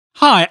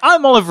Hi,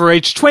 I'm Oliver,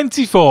 age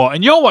 24,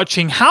 and you're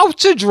watching How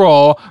to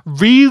Draw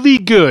Really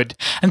Good.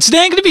 And today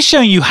I'm going to be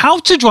showing you how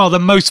to draw the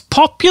most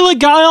popular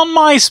guy on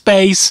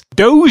MySpace,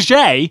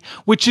 Doge,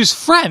 which is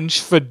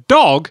French for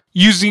dog,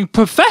 using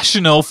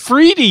professional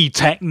 3D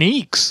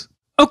techniques.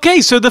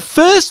 Okay, so the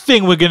first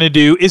thing we're going to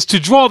do is to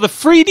draw the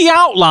 3D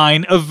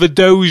outline of the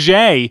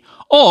Doge,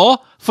 or,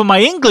 for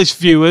my English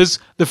viewers,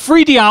 the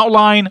 3D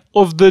outline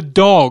of the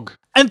dog.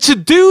 And to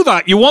do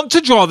that, you want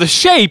to draw the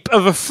shape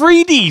of a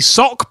 3D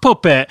sock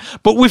puppet,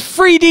 but with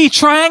 3D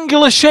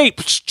triangular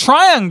shaped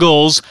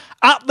triangles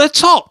at the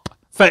top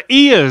for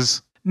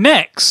ears.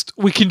 Next,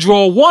 we can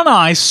draw one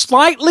eye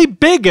slightly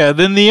bigger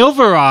than the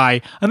other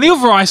eye, and the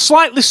other eye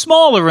slightly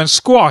smaller and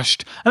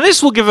squashed, and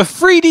this will give a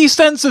 3D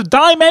sense of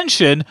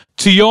dimension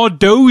to your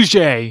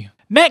Doge.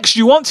 Next,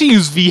 you want to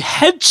use the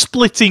head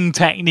splitting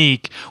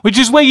technique, which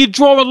is where you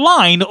draw a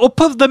line up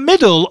of the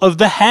middle of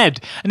the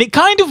head, and it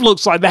kind of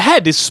looks like the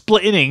head is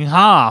splitting in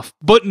half.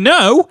 But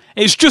no,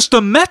 it's just a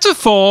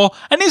metaphor,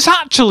 and it's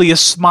actually a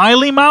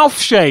smiley mouth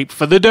shape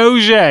for the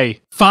Doge.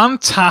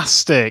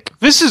 Fantastic.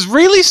 This is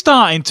really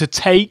starting to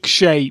take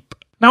shape.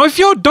 Now, if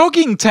your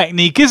dogging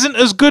technique isn't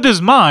as good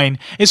as mine,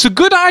 it's a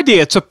good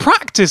idea to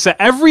practice at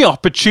every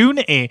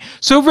opportunity.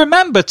 So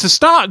remember to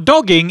start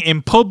dogging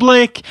in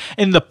public,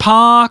 in the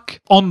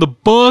park, on the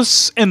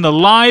bus, in the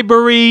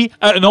library,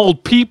 at an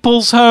old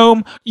people's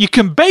home. You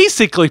can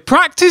basically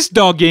practice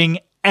dogging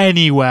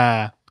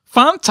anywhere.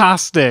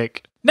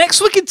 Fantastic.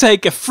 Next, we can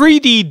take a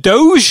 3D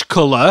Doge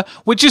colour,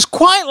 which is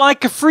quite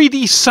like a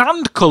 3D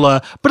sand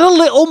colour, but a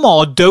little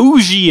more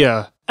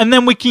dogier. And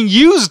then we can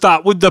use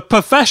that with the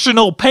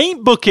professional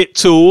paint bucket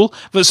tool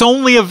that's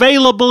only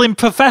available in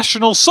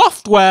professional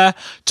software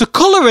to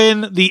colour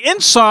in the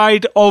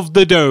inside of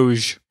the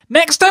Doge.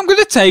 Next, I'm going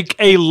to take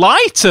a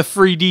lighter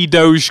 3D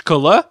Doge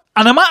colour,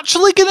 and I'm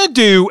actually going to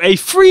do a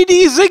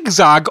 3D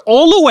zigzag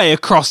all the way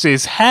across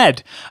his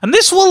head. And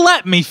this will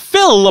let me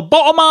fill the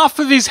bottom half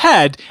of his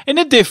head in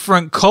a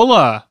different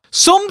colour.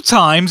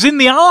 Sometimes in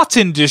the art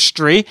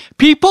industry,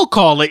 people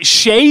call it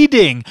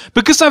shading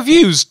because I've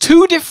used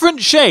two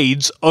different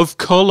shades of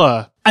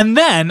colour. And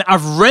then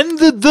I've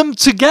rendered them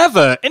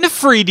together in a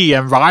 3D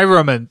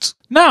environment.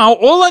 Now,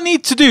 all I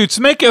need to do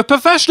to make it a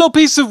professional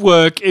piece of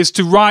work is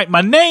to write my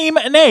name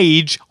and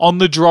age on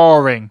the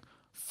drawing.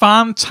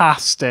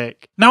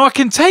 Fantastic. Now I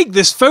can take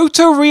this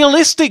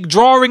photorealistic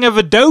drawing of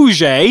a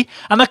Doge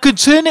and I can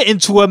turn it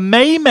into a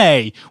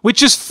meme,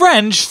 which is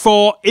French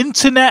for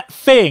internet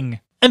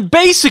thing. And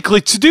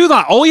basically, to do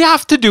that, all you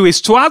have to do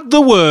is to add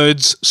the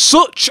words,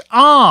 such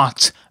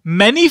art,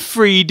 many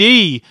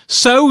 3D,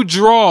 so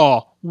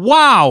draw,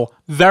 wow,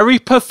 very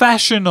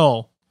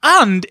professional.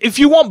 And if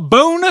you want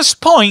bonus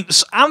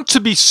points and to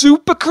be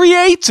super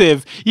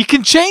creative, you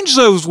can change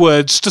those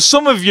words to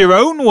some of your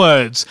own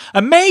words,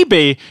 and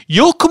maybe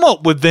you'll come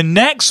up with the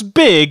next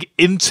big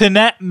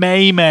internet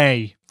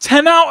meme.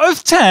 10 out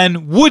of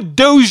 10 would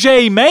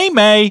Doge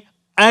meme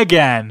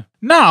again.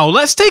 Now,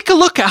 let's take a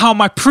look at how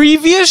my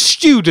previous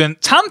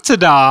student,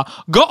 Tantidar,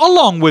 got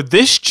along with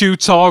this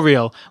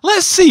tutorial.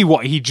 Let's see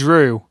what he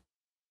drew.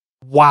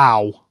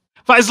 Wow.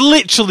 That is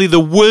literally the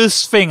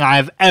worst thing I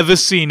have ever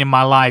seen in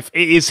my life.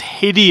 It is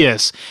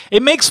hideous.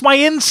 It makes my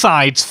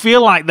insides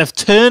feel like they've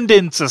turned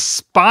into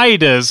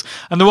spiders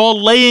and they're all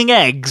laying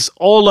eggs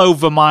all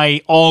over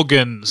my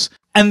organs.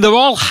 And they're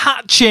all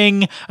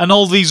hatching, and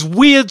all these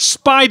weird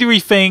spidery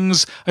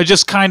things are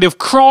just kind of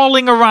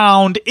crawling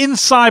around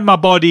inside my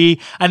body,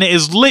 and it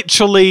is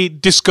literally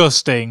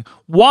disgusting.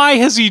 Why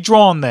has he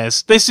drawn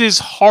this? This is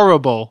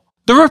horrible.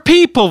 There are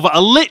people that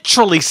are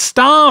literally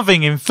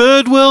starving in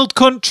third world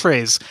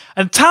countries,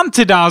 and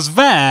Tantidar's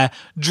there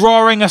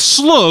drawing a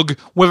slug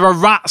with a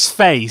rat's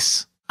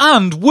face.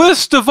 And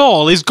worst of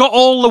all, he's got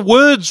all the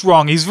words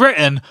wrong. He's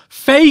written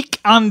fake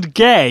and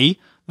gay,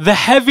 the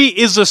heavy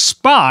is a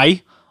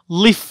spy,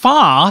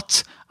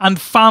 Lifart, and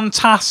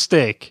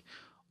fantastic.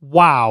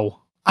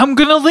 Wow. I'm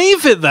gonna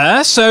leave it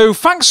there, so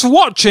thanks for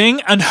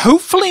watching, and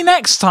hopefully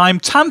next time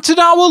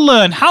Tantidar will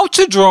learn how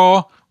to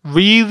draw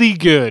really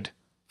good.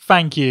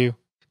 Thank you.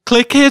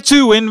 Click here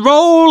to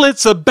enroll,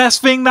 it's the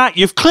best thing that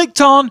you've clicked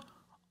on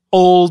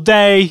all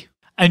day.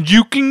 And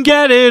you can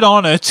get it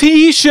on a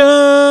t-shirt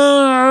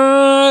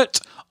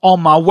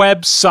on my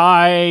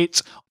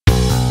website,